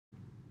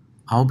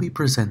I'll be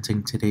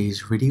presenting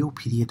today's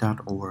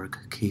Radiopedia.org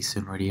case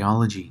in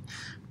radiology,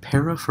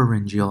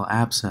 Parapharyngeal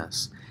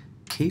abscess.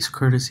 Case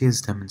courtesy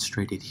is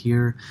demonstrated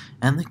here,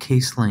 and the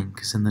case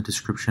link is in the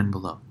description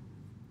below.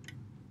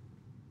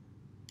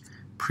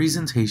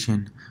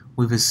 Presentation: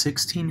 we have a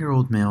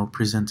 16-year-old male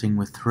presenting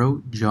with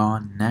throat, jaw,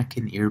 neck,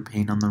 and ear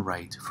pain on the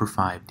right for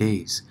 5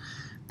 days.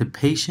 The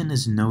patient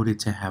is noted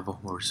to have a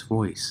hoarse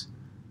voice.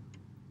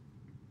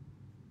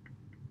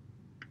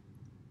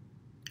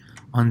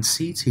 On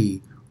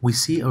CT, we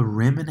see a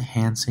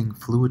rim-enhancing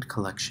fluid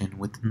collection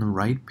within the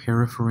right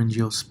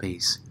parapharyngeal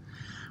space,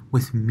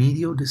 with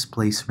medial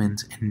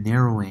displacement and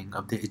narrowing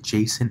of the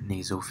adjacent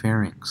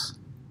nasopharynx.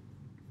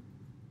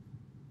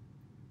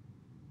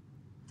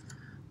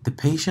 The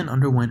patient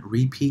underwent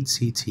repeat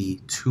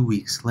CT 2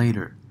 weeks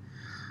later.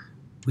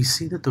 We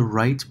see that the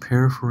right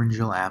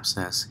parapharyngeal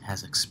abscess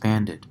has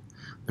expanded.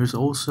 There's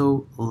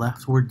also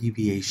leftward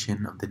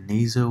deviation of the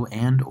naso-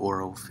 and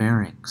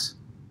oropharynx.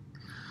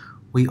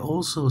 We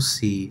also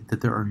see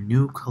that there are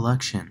new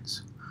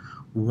collections.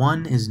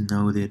 One is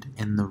noted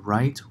in the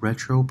right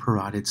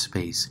retroparotid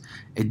space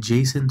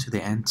adjacent to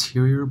the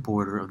anterior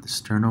border of the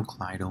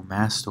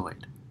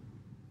sternocleidomastoid.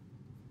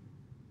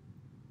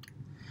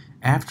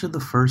 After the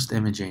first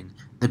imaging,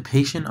 the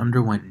patient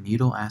underwent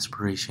needle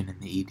aspiration in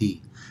the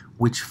ED,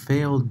 which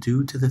failed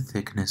due to the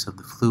thickness of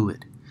the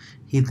fluid.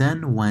 He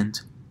then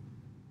went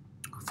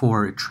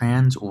for a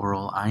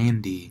transoral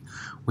IND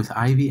with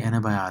IV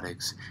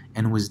antibiotics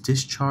and was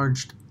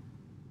discharged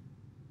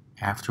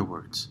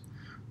afterwards.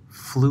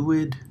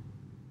 Fluid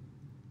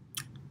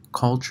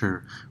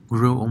culture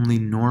grew only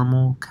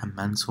normal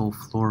commensal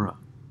flora.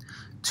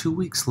 2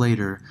 weeks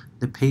later,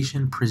 the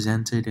patient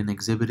presented and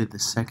exhibited the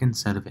second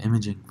set of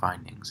imaging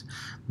findings.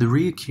 The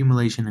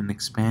reaccumulation and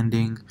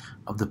expanding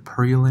of the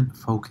purulent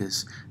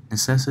focus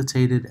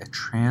necessitated a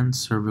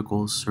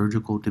transcervical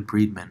surgical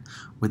debridement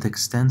with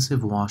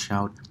extensive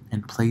washout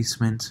and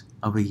placement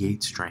of a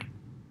Yates drain.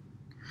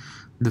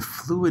 The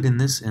fluid in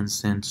this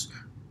instance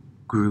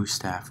grew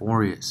Staph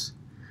aureus.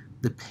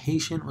 The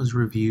patient was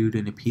reviewed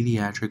in a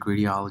pediatric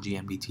radiology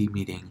MDT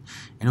meeting,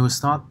 and it was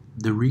thought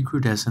the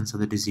recrudescence of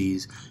the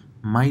disease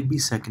might be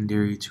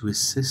secondary to a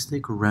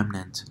cystic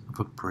remnant of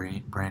a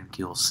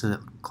branchial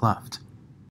cleft.